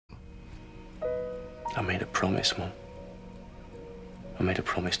I made a promise, Mum. I made a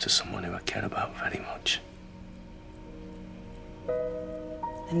promise to someone who I care about very much.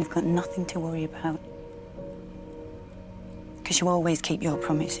 And you've got nothing to worry about. Because you always keep your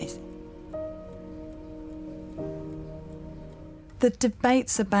promises. The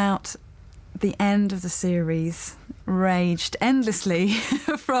debates about the end of the series raged endlessly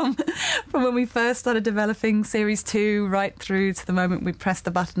from when we first started developing Series 2 right through to the moment we pressed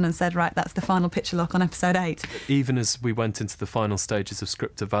the button and said, right, that's the final picture lock on episode 8. Even as we went into the final stages of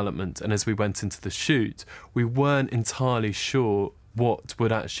script development and as we went into the shoot, we weren't entirely sure what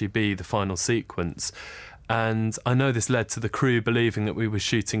would actually be the final sequence. And I know this led to the crew believing that we were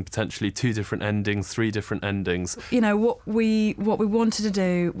shooting potentially 2 different endings, 3 different endings. You know, what we wanted to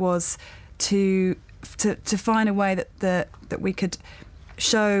do was to find a way that we could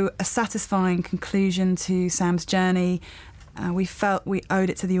show a satisfying conclusion to Sam's journey. We felt we owed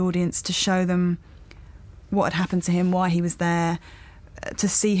it to the audience to show them what had happened to him, why he was there. To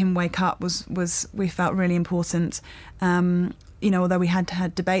see him wake up was we felt really important. You know, although we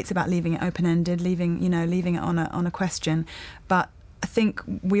had debates about leaving it open-ended, leaving it on a question, but I think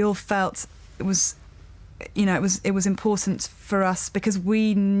we all felt it was important for us because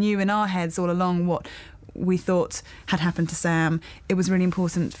we knew in our heads all along what we thought had happened to Sam. It was really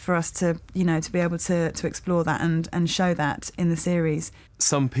important for us to be able to explore that and show that in the series.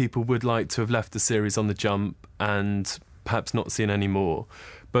 Some people would like to have left the series on the jump and perhaps not seen any more.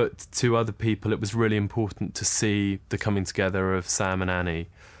 But to other people, it was really important to see the coming together of Sam and Annie,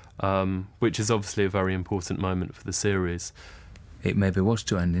 which is obviously a very important moment for the series. It maybe was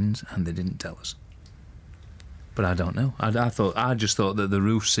 2 endings and they didn't tell us. But I don't know. I just thought that the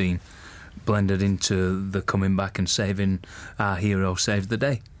roof scene blended into the coming back and saving our hero saved the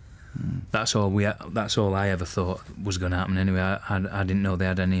day. That's all I ever thought was going to happen anyway. I didn't know they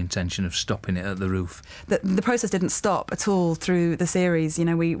had any intention of stopping it at the roof. The process didn't stop at all through the series. You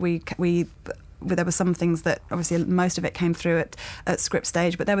know, there were some things that obviously most of it came through at script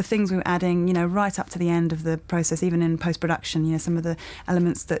stage, but there were things we were adding, you know, right up to the end of the process, even in post production. You know, some of the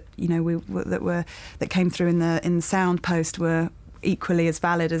elements that that came through in the sound post were equally as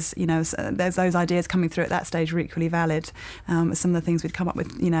valid as, you know, there's those ideas coming through at that stage were equally valid as some of the things we'd come up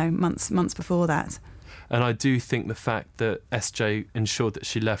with, you know, months before that. And I do think the fact that SJ ensured that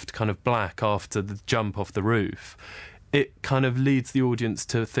she left kind of black after the jump off the roof, it kind of leads the audience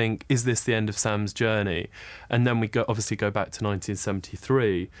to think, is this the end of Sam's journey? And then we obviously go back to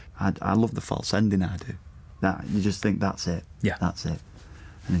 1973. I love the false ending, I do. That you just think that's it. Yeah. That's it.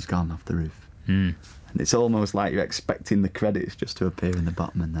 And he's gone off the roof. Mm. And it's almost like you're expecting the credits just to appear in the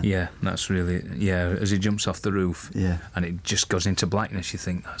bottom and then... Yeah, that's really... Yeah, as he jumps off the roof and it just goes into blackness, you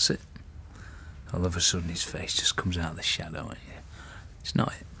think, that's it. All of a sudden his face just comes out of the shadow. And it's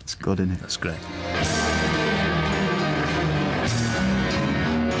not it. It's good, isn't it? That's great.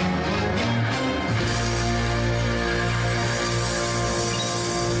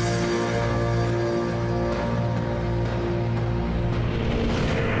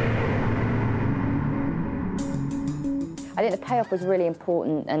 I think the payoff was really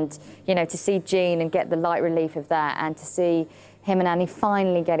important, and, you know, to see Jean and get the light relief of that, and to see him and Annie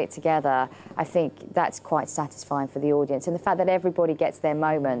finally get it together, I think that's quite satisfying for the audience. And the fact that everybody gets their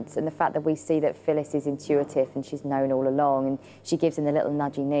moment, and the fact that we see that Phyllis is intuitive and she's known all along, and she gives him the little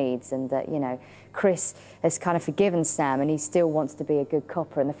nudge he needs, and that, you know, Chris has kind of forgiven Sam and he still wants to be a good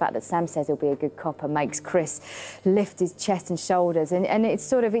copper, and the fact that Sam says he'll be a good copper makes Chris lift his chest and shoulders, and it's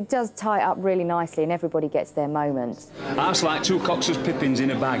sort of, it does tie up really nicely, and everybody gets their moment. That's like 2 Cox's pippins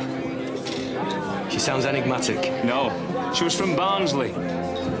in a bag. She sounds enigmatic. No, she was from Barnsley.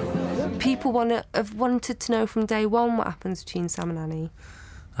 People have wanted to know from day one what happens between Sam and Annie.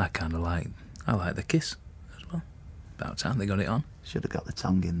 I like the kiss as well. About time they got it on. Should have got the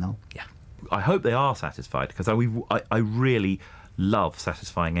tongue in, though. Yeah. I hope they are satisfied, because I really love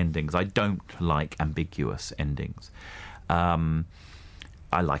satisfying endings. I don't like ambiguous endings. I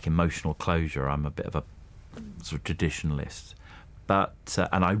like emotional closure. I'm a bit of a sort of traditionalist. But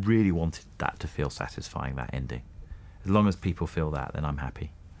and I really wanted that to feel satisfying, that ending. As long as people feel that, then I'm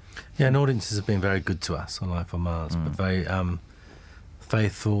happy. Yeah, and audiences have been very good to us on Life on Mars, but very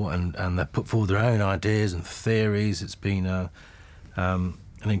faithful, and they've put forward their own ideas and theories. It's been an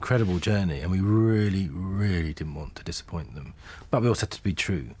incredible journey, and we really, really didn't want to disappoint them. But we also had to be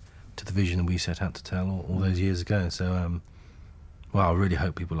true to the vision that we set out to tell all those years ago. So, well, I really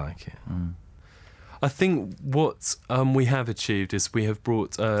hope people like it. I think what we have achieved is we have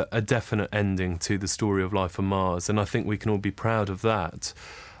brought a definite ending to the story of Life on Mars, and I think we can all be proud of that.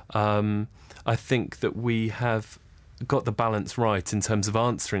 I think that we have got the balance right in terms of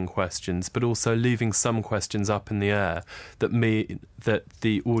answering questions, but also leaving some questions up in the air that mean that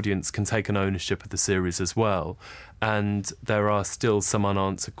the audience can take an ownership of the series as well. And there are still some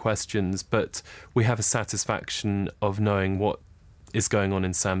unanswered questions, but we have a satisfaction of knowing what is going on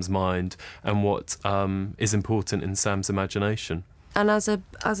in Sam's mind and what is important in Sam's imagination. And as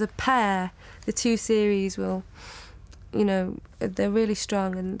a pair, the two series will, you know, they're really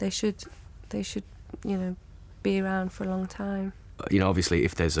strong, and they should, you know, be around for a long time. You know, obviously,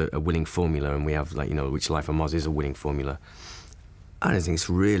 if there's a winning formula, and we have, like, you know, which Life on Mars is a winning formula, I don't think it's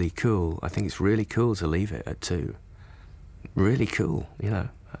really cool. I think it's really cool to leave it at 2. Really cool, you know.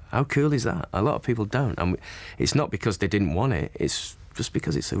 How cool is that? A lot of people don't. And it's not because they didn't want it, it's just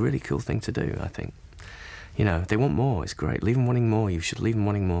because it's a really cool thing to do, I think. You know, they want more, it's great. Leave them wanting more, you should leave them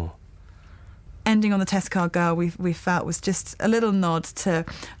wanting more. Ending on the Test Card Girl, we felt was just a little nod to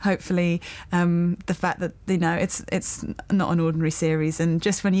hopefully the fact that, you know, it's not an ordinary series, and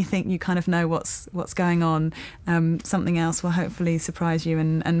just when you think you kind of know what's going on, something else will hopefully surprise you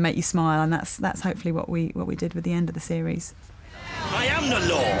and make you smile, and that's hopefully what we did with the end of the series. I am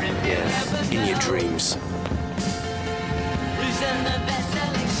the law. Yeah, in your dreams.